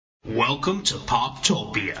Welcome to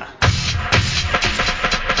Poptopia.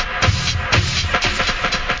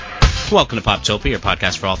 Welcome to Poptopia, your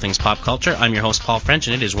podcast for all things pop culture. I'm your host, Paul French,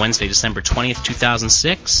 and it is Wednesday, December 20th,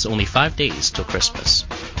 2006. Only 5 days till Christmas.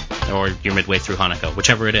 Or you're midway through Hanukkah,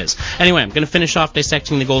 whichever it is. Anyway, I'm going to finish off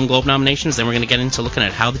dissecting the Golden Globe nominations, then we're going to get into looking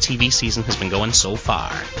at how the TV season has been going so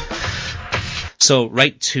far. So,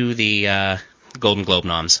 right to the Golden Globe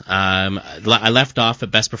noms. I left off at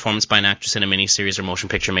Best Performance by an Actress in a Miniseries or Motion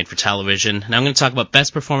Picture Made for Television. Now I'm going to talk about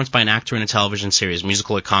Best Performance by an Actor in a Television Series,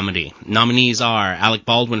 Musical or Comedy. Nominees are Alec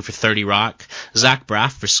Baldwin for 30 Rock, Zach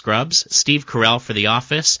Braff for Scrubs, Steve Carell for The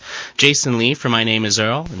Office, Jason Lee for My Name is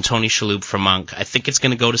Earl, and Tony Shalhoub for Monk. I think it's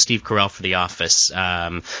going to go to Steve Carell for The Office.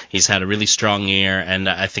 He's had a really strong year, and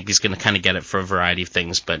I think he's going to kind of get it for a variety of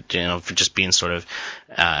things, but for just being sort of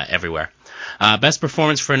everywhere. Best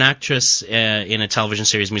Performance for an Actress in a Television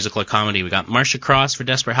Series, Musical or Comedy. We got Marcia Cross for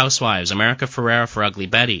Desperate Housewives, America Ferrera for Ugly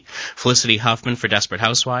Betty, Felicity Huffman for Desperate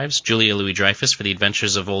Housewives, Julia Louis-Dreyfus for The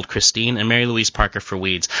Adventures of Old Christine, and Mary Louise Parker for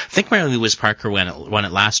Weeds. I think Mary Louise Parker won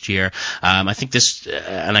it last year. I think this,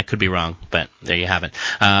 and I could be wrong, but there you have it.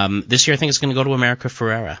 This year I think it's going to go to America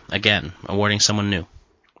Ferrera, again, awarding someone new.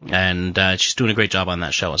 And she's doing a great job on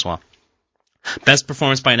that show as well. Best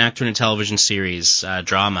Performance by an Actor in a Television Series,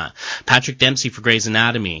 Drama. Patrick Dempsey for Grey's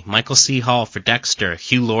Anatomy, Michael C. Hall for Dexter,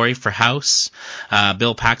 Hugh Laurie for House,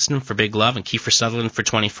 Bill Paxton for Big Love, and Kiefer Sutherland for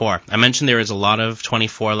 24. I mentioned there is a lot of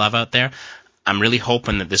 24 love out there. I'm really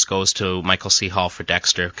hoping that this goes to Michael C. Hall for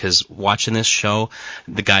Dexter, because watching this show,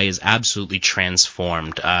 the guy is absolutely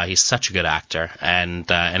transformed. He's such a good actor, and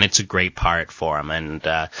it's a great part for him, and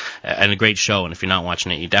a great show. And if you're not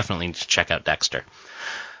watching it, you definitely need to check out Dexter.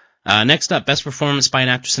 Next up, Best Performance by an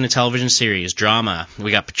Actress in a Television Series, Drama.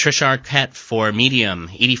 We got Patricia Arquette for Medium,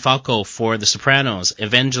 Edie Falco for The Sopranos,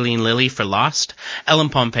 Evangeline Lilly for Lost, Ellen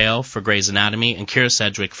Pompeo for Grey's Anatomy, and Kyra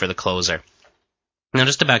Sedgwick for The Closer. Now,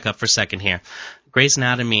 just to back up for a second here, Grey's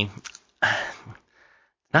Anatomy,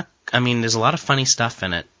 there's a lot of funny stuff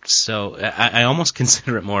in it, so I almost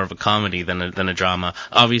consider it more of a comedy than a drama.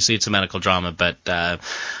 Obviously, it's a medical drama, but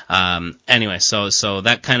anyway, so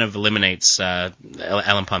that kind of eliminates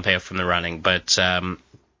Ellen Pompeo from the running. But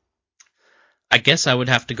I guess I would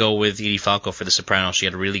have to go with Edie Falco for The Sopranos. She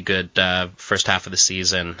had a really good first half of the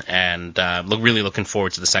season, and really looking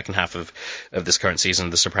forward to the second half of this current season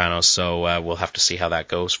of The Sopranos. So we'll have to see how that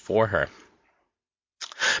goes for her.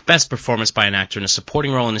 Best Performance by an Actor in a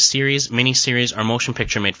Supporting Role in a Series, Miniseries, or Motion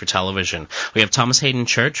Picture Made for Television. We have Thomas Hayden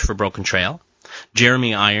Church for Broken Trail,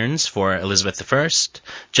 Jeremy Irons for Elizabeth I,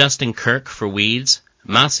 Justin Kirk for Weeds,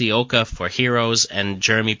 Masaoka for Heroes, and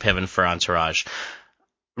Jeremy Piven for Entourage.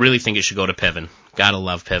 Really think it should go to Piven. Gotta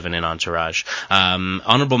love Piven in Entourage.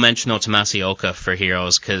 Honorable mention though to Masaoka for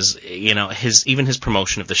Heroes, because his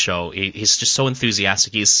promotion of the show, he's just so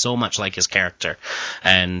enthusiastic. He's so much like his character,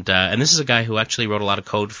 and this is a guy who actually wrote a lot of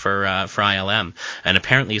code for ILM, and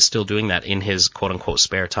apparently is still doing that in his quote unquote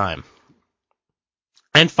spare time.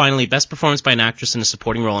 And finally, Best Performance by an Actress in a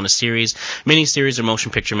Supporting Role in a Series, Miniseries, or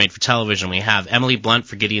Motion Picture Made for Television. We have Emily Blunt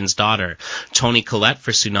for Gideon's Daughter, Toni Collette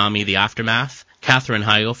for Tsunami: The Aftermath, Katherine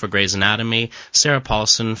Heigl for Grey's Anatomy, Sarah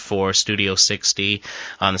Paulson for Studio 60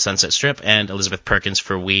 on the Sunset Strip, and Elizabeth Perkins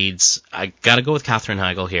for Weeds. I gotta go with Katherine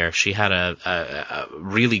Heigl here. She had a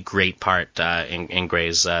really great part in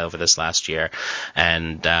Grey's over this last year,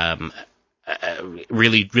 and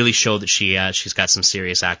really showed that she's got some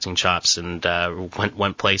serious acting chops, and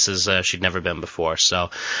went places she'd never been before. So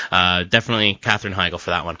definitely Katherine Heigl for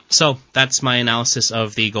that one. So that's my analysis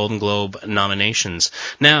of the Golden Globe nominations.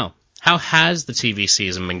 Now, how has the TV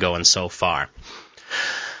season been going so far?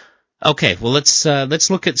 Okay, well let's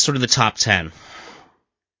look at sort of the top 10.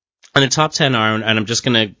 And the top 10 are, and I'm just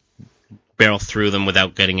going to barrel through them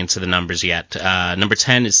without getting into the numbers yet. Number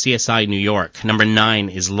 10 is CSI New York. Number 9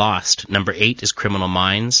 is Lost. Number 8 is Criminal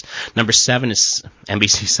Minds. Number 7 is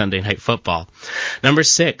NBC Sunday Night Football. Number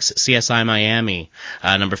 6, CSI Miami.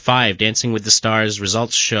 Number 5, Dancing with the Stars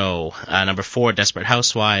Results Show. Number 4, Desperate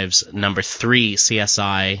Housewives. Number 3,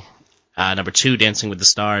 CSI. Number 2, Dancing with the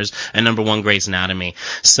Stars. And number 1, Grey's Anatomy.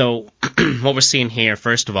 So what we're seeing here,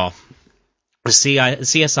 first of all, the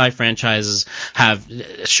CSI franchises have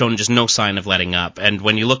shown just no sign of letting up. And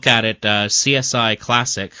when you look at it, CSI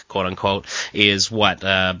Classic, quote unquote, is about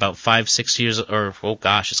 5-6 years, or oh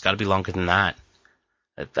gosh, it's got to be longer than that.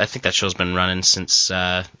 I think that show's been running since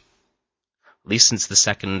at least since the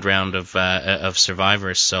second round of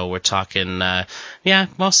Survivor. So we're talking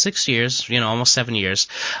 6 years, almost 7 years.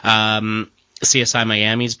 CSI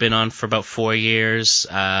Miami's been on for about 4 years.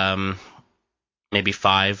 maybe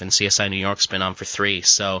 5, and CSI New York's been on for 3.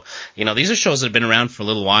 So, these are shows that have been around for a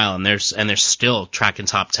little while, and they're still tracking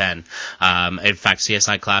top 10. In fact,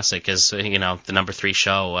 CSI Classic is, the number 3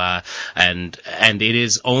 show, and it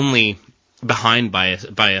is only behind by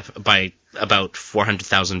about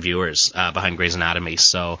 400,000 viewers, behind Grey's Anatomy.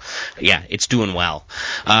 So, yeah, it's doing well.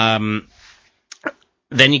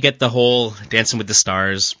 Then you get the whole Dancing with the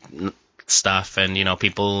Stars stuff, and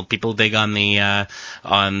people dig on the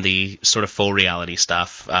sort of full reality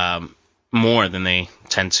stuff more than they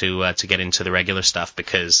tend to get into the regular stuff,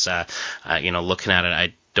 because looking at it,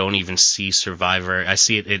 I don't even see Survivor. I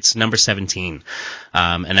see it's number 17,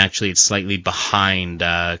 and actually it's slightly behind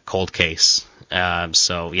Cold Case.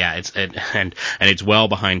 So yeah, it's well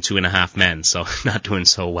behind 2.5 Men, so not doing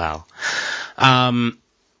so well.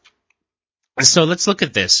 So let's look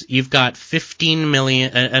at this. You've got 15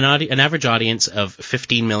 million, an average audience of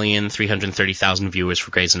 15,330,000 viewers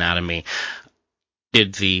for Grey's Anatomy.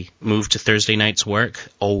 Did the move to Thursday nights work?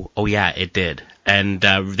 Oh yeah, it did. And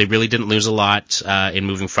they really didn't lose a lot in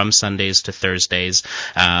moving from Sundays to Thursdays.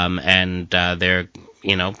 And they're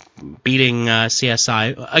beating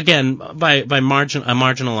CSI again by a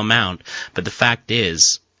marginal amount. But the fact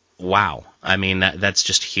is, wow. I mean, that's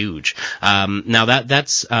just huge. Now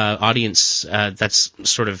that's audience, that's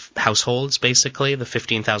sort of households, basically, the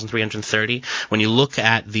 15,330. When you look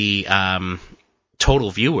at the total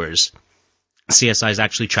viewers, CSI is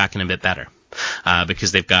actually tracking a bit better.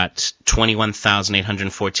 Because they've got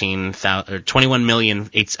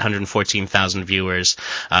 21,814,000 viewers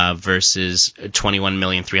versus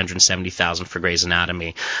 21,370,000 for Grey's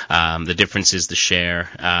Anatomy. The difference is the share,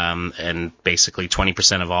 and basically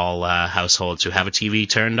 20% of all households who have a TV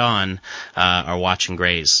turned on are watching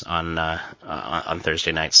Grey's on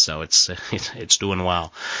Thursday nights. So it's doing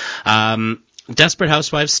well. Desperate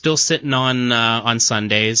Housewives still sitting on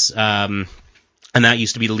Sundays. And that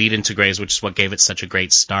used to be the lead into Grey's, which is what gave it such a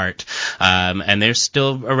great start. And they're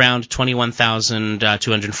still around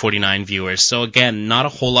 21,249 viewers. So again, not a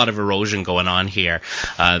whole lot of erosion going on here.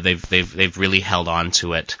 They've really held on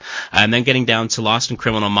to it. And then getting down to Lost and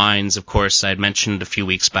Criminal Minds, of course, I had mentioned a few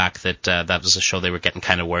weeks back that that was a show they were getting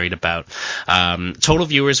kind of worried about. Total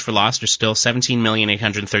viewers for Lost are still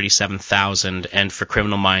 17,837,000, and for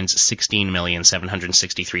Criminal Minds,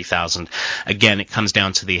 16,763,000. Again, it comes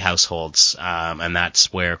down to the households. And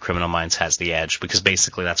that's where Criminal Minds has the edge, because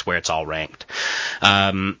basically that's where it's all ranked.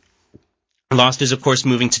 Lost is, of course,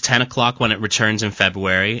 moving to 10 o'clock when it returns in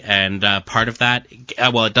February, and part of that,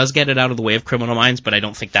 it does get it out of the way of Criminal Minds, but I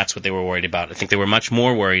don't think that's what they were worried about. I think they were much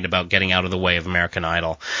more worried about getting out of the way of American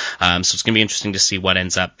Idol. So it's going to be interesting to see what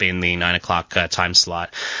ends up in the 9 o'clock time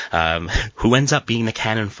slot. Who ends up being the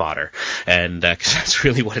cannon fodder, and 'cause that's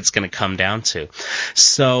really what it's going to come down to.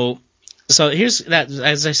 So here's that.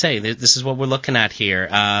 As I say, this is what we're looking at here.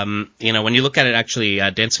 When you look at it, actually,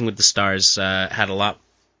 Dancing with the Stars had a lot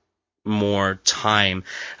more time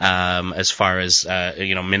as far as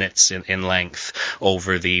minutes in length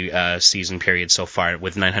over the season period so far,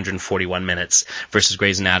 with 941 minutes versus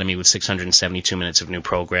Grey's Anatomy with 672 minutes of new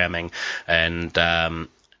programming.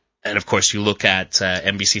 And of course, you look at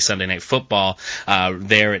NBC Sunday Night Football.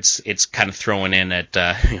 There, it's kind of thrown in at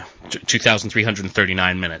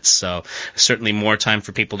 2,339 minutes. So certainly more time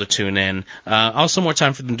for people to tune in. Also more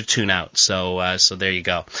time for them to tune out. So there you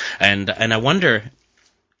go. And I wonder,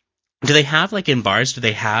 do they have, like in bars? Do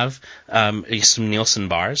they have some Nielsen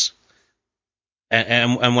bars?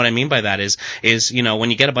 And what I mean by that is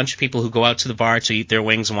when you get a bunch of people who go out to the bar to eat their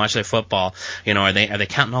wings and watch their football, are they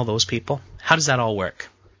counting all those people? How does that all work?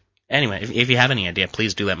 Anyway, if you have any idea,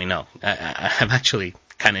 please do let me know. I'm actually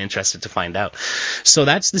kind of interested to find out. So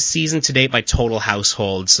that's the season to date by total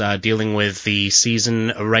households, dealing with the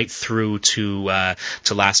season right through to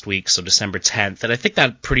last week, so December 10th. And I think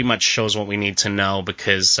that pretty much shows what we need to know,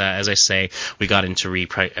 because as I say, we got into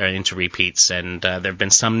repeats, and there have been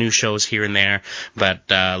some new shows here and there, but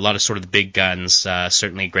a lot of sort of the big guns.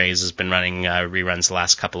 Certainly Grey's has been running reruns the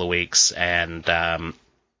last couple of weeks, and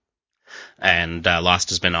Lost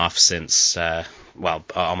has been off since,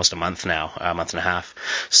 almost a month now, a month and a half.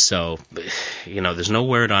 So, there's no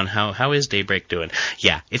word on how is Daybreak doing.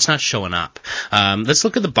 Yeah, it's not showing up. Let's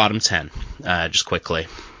look at the bottom 10, just quickly.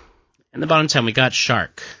 In the bottom 10, we got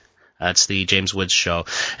Shark. That's the James Woods show,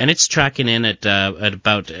 and it's tracking in at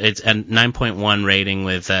about, it's a 9.1 rating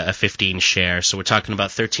with a 15 share. So we're talking about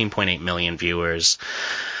 13.8 million viewers.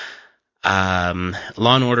 Law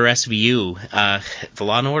and Order SVU, the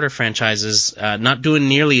Law and Order franchise is not doing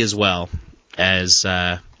nearly as well as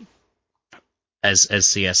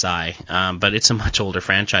CSI, but it's a much older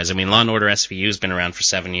franchise. I mean, Law and Order SVU has been around for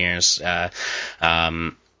 7 years.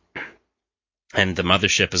 And the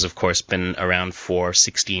mothership has, of course, been around for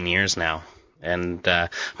 16 years now. And I'm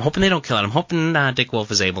hoping they don't kill it. I'm hoping Dick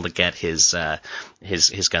Wolf is able to get his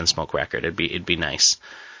Gunsmoke record. It'd be nice.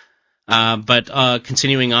 But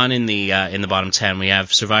continuing on in the bottom 10, we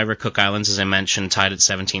have Survivor Cook Islands, as I mentioned, tied at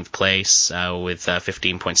 17th place with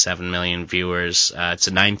 15.7 million viewers. It's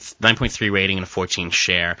a 9.3 rating and a 14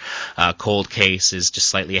 share. Cold Case is just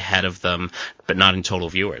slightly ahead of them, but not in total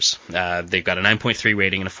viewers. They've got a 9.3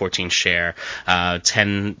 rating and a 14 share.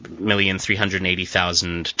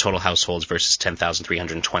 10,380,000 total households versus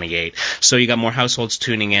 10,328. So you got more households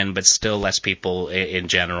tuning in, but still less people in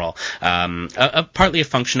general. Partly a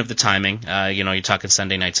function of the timing. You're talking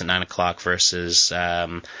Sunday nights at 9 o'clock versus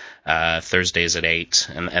Thursdays at 8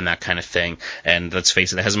 and that kind of thing. And let's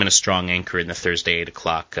face it, there hasn't been a strong anchor in the Thursday 8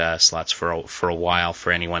 o'clock slots for a while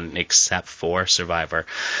for anyone except for Survivor.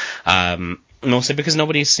 Mostly because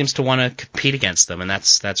nobody seems to want to compete against them, and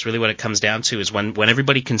that's really what it comes down to, is when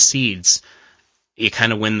everybody concedes, you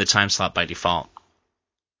kind of win the time slot by default.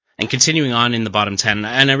 And continuing on in the bottom 10,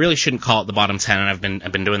 and I really shouldn't call it the bottom 10, and I've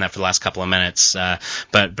been doing that for the last couple of minutes,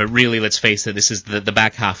 but really, let's face it, this is the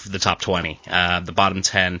back half of the top 20. The bottom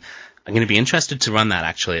 10, I'm going to be interested to run that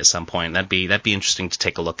actually at some point. That'd be interesting to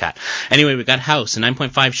take a look at. Anyway, we got House, a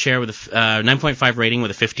 9.5 share with a 9.5 rating with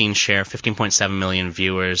a 15 share, 15.7 million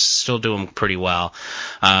viewers, still doing pretty well.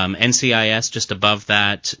 NCIS just above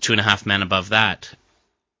that, 2.5 Men above that.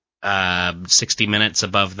 60 Minutes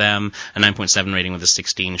above them, a 9.7 rating with a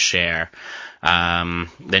 16 share. Then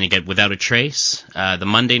you get Without a Trace, the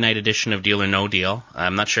Monday night edition of Deal or No Deal.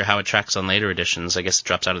 I'm not sure how it tracks on later editions. I guess it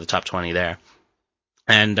drops out of the top 20 there.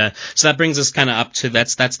 And so that brings us kind of up to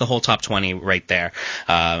that's the whole top 20 right there,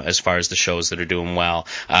 as far as the shows that are doing well.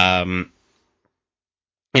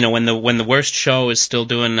 When the worst show is still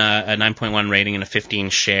doing a 9.1 rating and a 15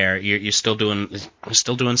 share, you're still doing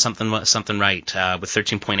something right with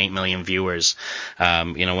 13.8 million viewers.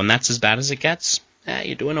 When that's as bad as it gets,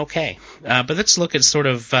 you're doing okay. But let's look at sort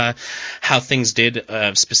of how things did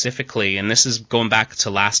specifically, and this is going back to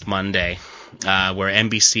last Monday, where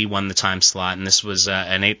NBC won the time slot, and this was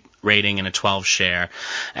an 8 rating and a 12 share,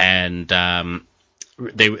 and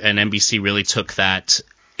NBC really took that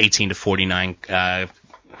 18 to 49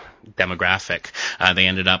 demographic. They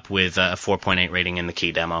ended up with a 4.8 rating in the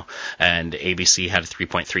key demo, and ABC had a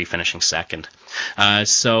 3.3, finishing second.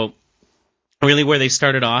 So really where they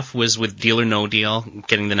started off was with Deal or No Deal,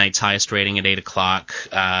 getting the night's highest rating at 8 o'clock,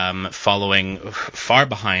 following far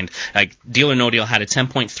behind. Deal or No Deal had a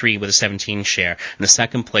 10.3 with a 17 share, and the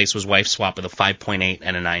second place was Wife Swap with a 5.8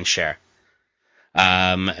 and a 9 share.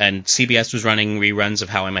 And CBS was running reruns of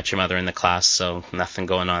How I Met Your Mother in the class, so nothing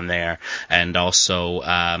going on there. And also,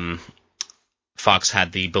 Fox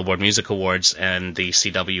had the Billboard Music Awards, and the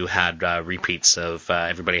CW had repeats of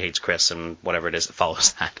Everybody Hates Chris and whatever it is that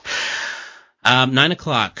follows that. 9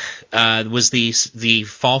 o'clock was the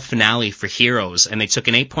fall finale for Heroes, and they took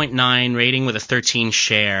an 8.9 rating with a 13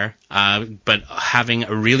 share, but having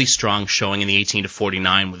a really strong showing in the 18 to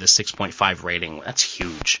 49 with a 6.5 rating. That's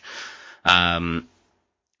huge.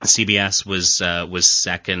 CBS was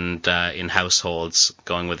second in households,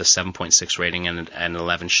 going with a 7.6 rating and an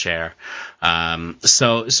 11 share.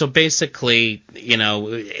 So basically,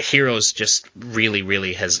 Heroes just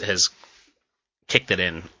really has kicked it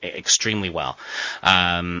in extremely well.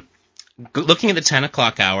 Looking at the 10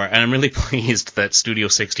 o'clock hour, and I'm really pleased that Studio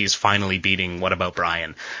 60 is finally beating What About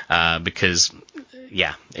Brian, because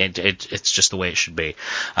it's just the way it should be.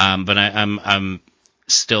 But I'm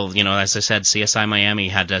still, as I said, CSI Miami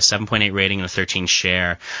had a 7.8 rating and a 13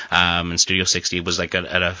 share, and Studio 60 was at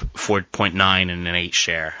a 4.9 and an 8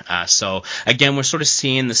 share. So again, we're sort of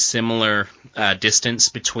seeing the similar distance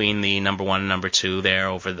between the number one and number two there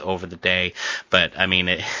over the day. But I mean,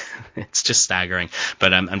 it's just staggering.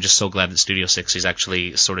 But I'm just so glad that Studio 60 is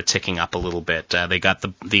actually sort of ticking up a little bit. They got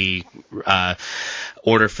the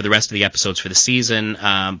order for the rest of the episodes for the season,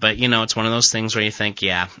 but it's one of those things where you think,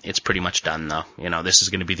 yeah, it's pretty much done though. This is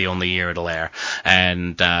going to be the only year it'll air,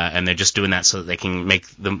 and they're just doing that so that they can make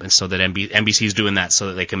them, so that NBC's doing that so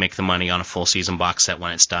that they can make the money on a full season box set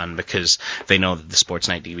when it's done, because they know that the Sports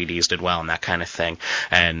Night DVDs did well and that kind of thing,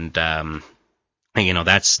 and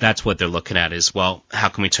that's what they're looking at is, well, how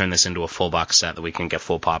can we turn this into a full box set that we can get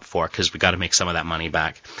full pop for, because we got to make some of that money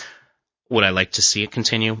back. Would I like to see it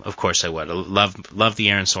continue? Of course I would. I love the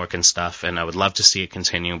Aaron Sorkin stuff, and I would love to see it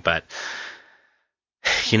continue, but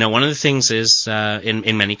one of the things is,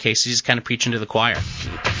 in many cases, he's kind of preaching to the choir.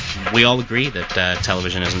 We all agree that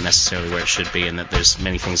television isn't necessarily where it should be, and that there's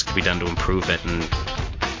many things that could be done to improve it, and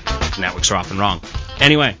networks are often wrong.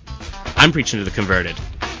 Anyway, I'm preaching to the converted.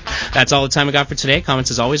 That's all the time we got for today. Comments,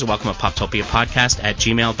 as always, are welcome at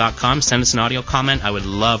poptopiapodcast@gmail.com. Send us an audio comment. I would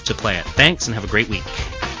love to play it. Thanks, and have a great week.